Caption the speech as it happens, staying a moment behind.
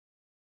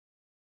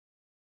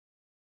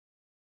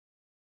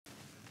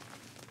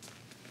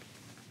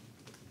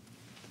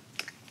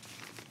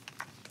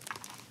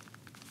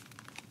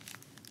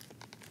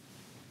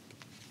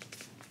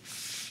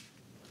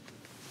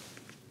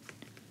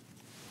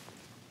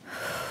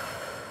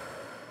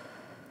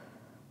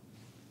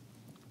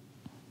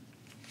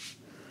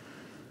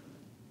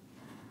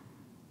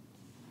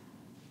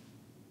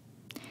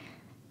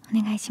お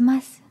願いしま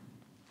す。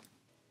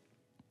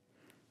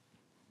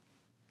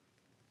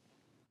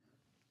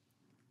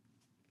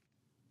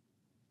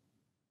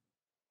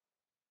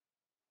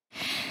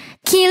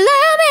きらめい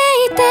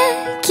て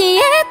消え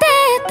て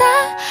た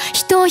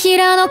ひとひ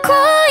らの恋の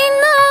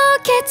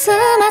結末は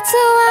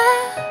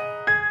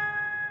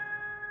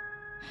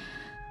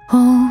落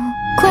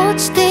っこ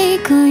ちてい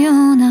くよ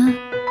うな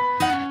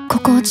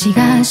心地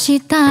が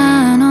し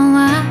たの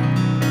は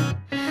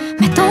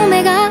目と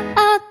目が合っ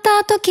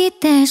た時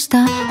でし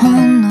た。ほ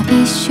んの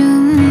一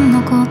瞬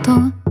のこ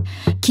と、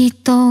きっ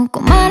と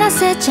困ら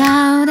せち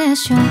ゃうで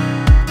しょ。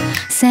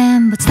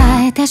全部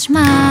伝えてし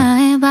ま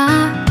え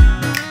ば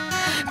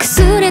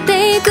崩れ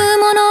ていく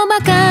ものば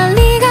か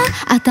りが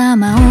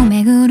頭を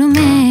めぐる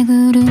め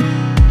ぐる。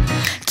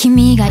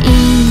君が愛お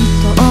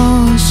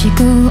し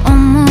く思う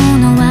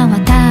のは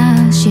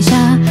私じ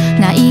ゃ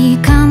ない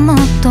かも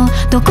と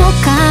どこ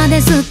かで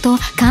ずっと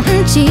感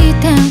じ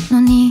てんの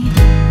に、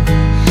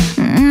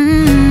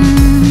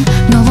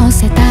の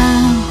せた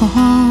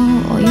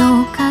頬を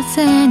夜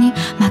風に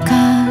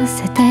任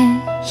せて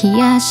冷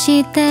や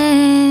し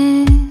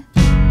て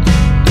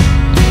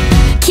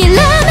きらめい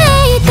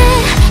て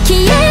消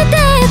えて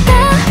た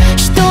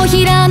ひと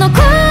ひらの恋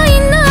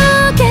の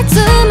結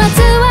末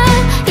は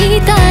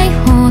痛い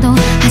ほど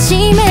初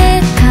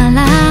めか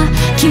ら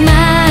決ま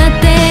っ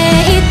て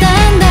いた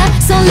んだ。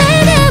それ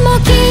でも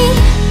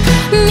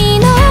君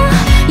の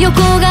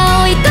横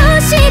顔愛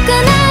しく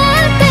な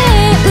って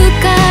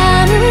浮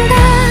かんだ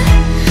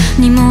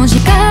二文字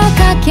が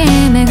駆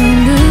け巡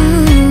る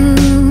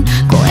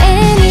声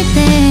にて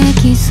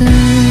キス。こ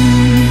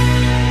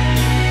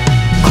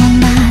ん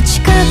な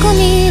近く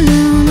にいる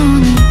の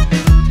に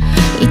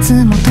いつ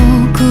も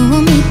遠く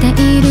を見て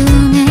いる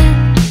ね。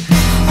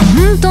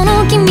本当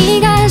の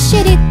君が知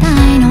りた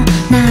いの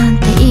なん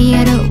て言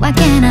えるわ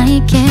けな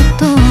いけ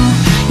ど、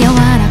柔ら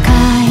か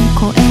い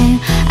声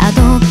あ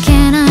ど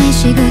けない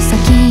仕草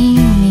君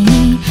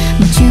に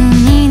夢中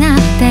になっ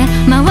て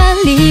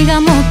周りが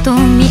もっと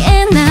見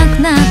えな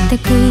くなって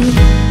く。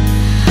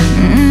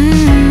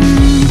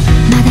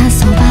まだ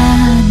そば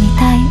にい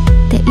たいっ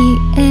て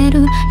言え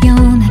るよう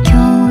な距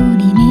離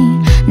に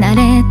な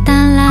れた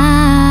ら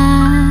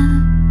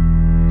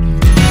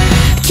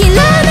きらめい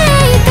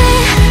て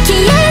消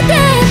えて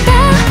た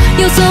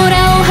夜空を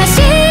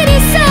走り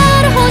去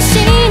る星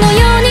のよ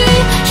うに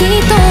ひ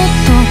と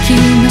とき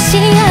の幸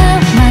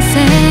せ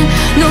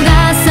逃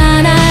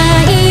さな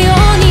いよう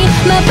に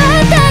瞬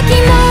き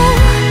も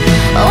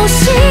惜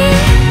しい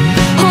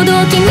ほど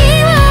君を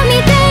見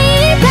てい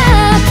た。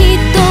きっ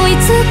とい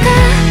つか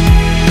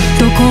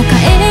どこか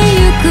へ行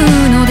く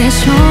ので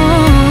しょう。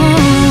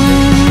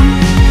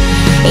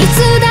い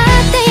つだっ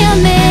てや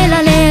め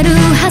られる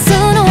はず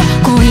の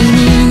恋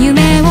に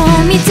夢を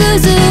見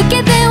続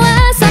けて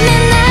は覚め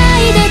な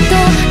いでと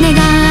願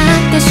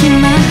ってし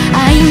まう。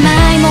曖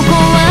昧も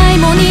怖い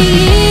も握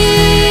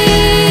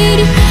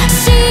り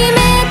しめ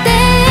て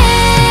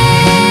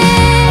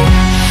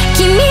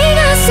君が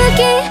好き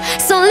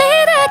それだ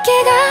け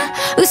が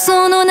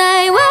嘘の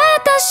ない私の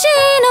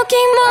気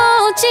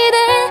持ち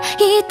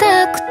で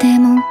痛くて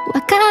も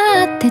分か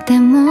ってて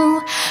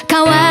も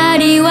変わ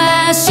り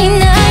はしないん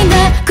だ。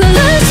苦し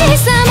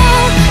さも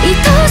愛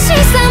しさ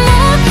も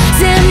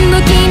全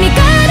部君か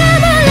ら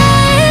もら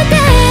えて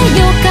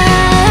よかっ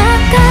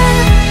た。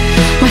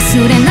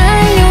忘れ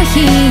ないよ日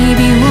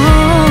々を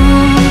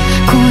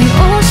恋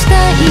をし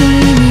た意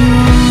味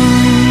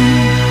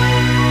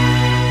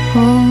を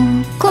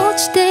落っこ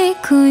ちてい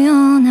くよ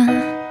うな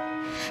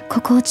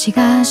心地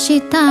が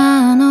し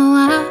たの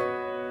は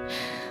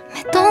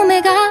目と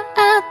目が合っ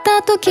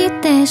た時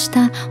でし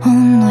た。ほ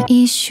んの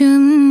一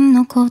瞬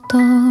のこと。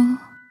あ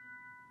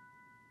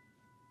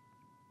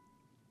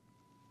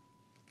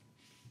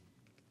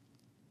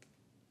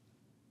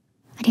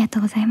りがと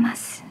うございま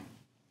す。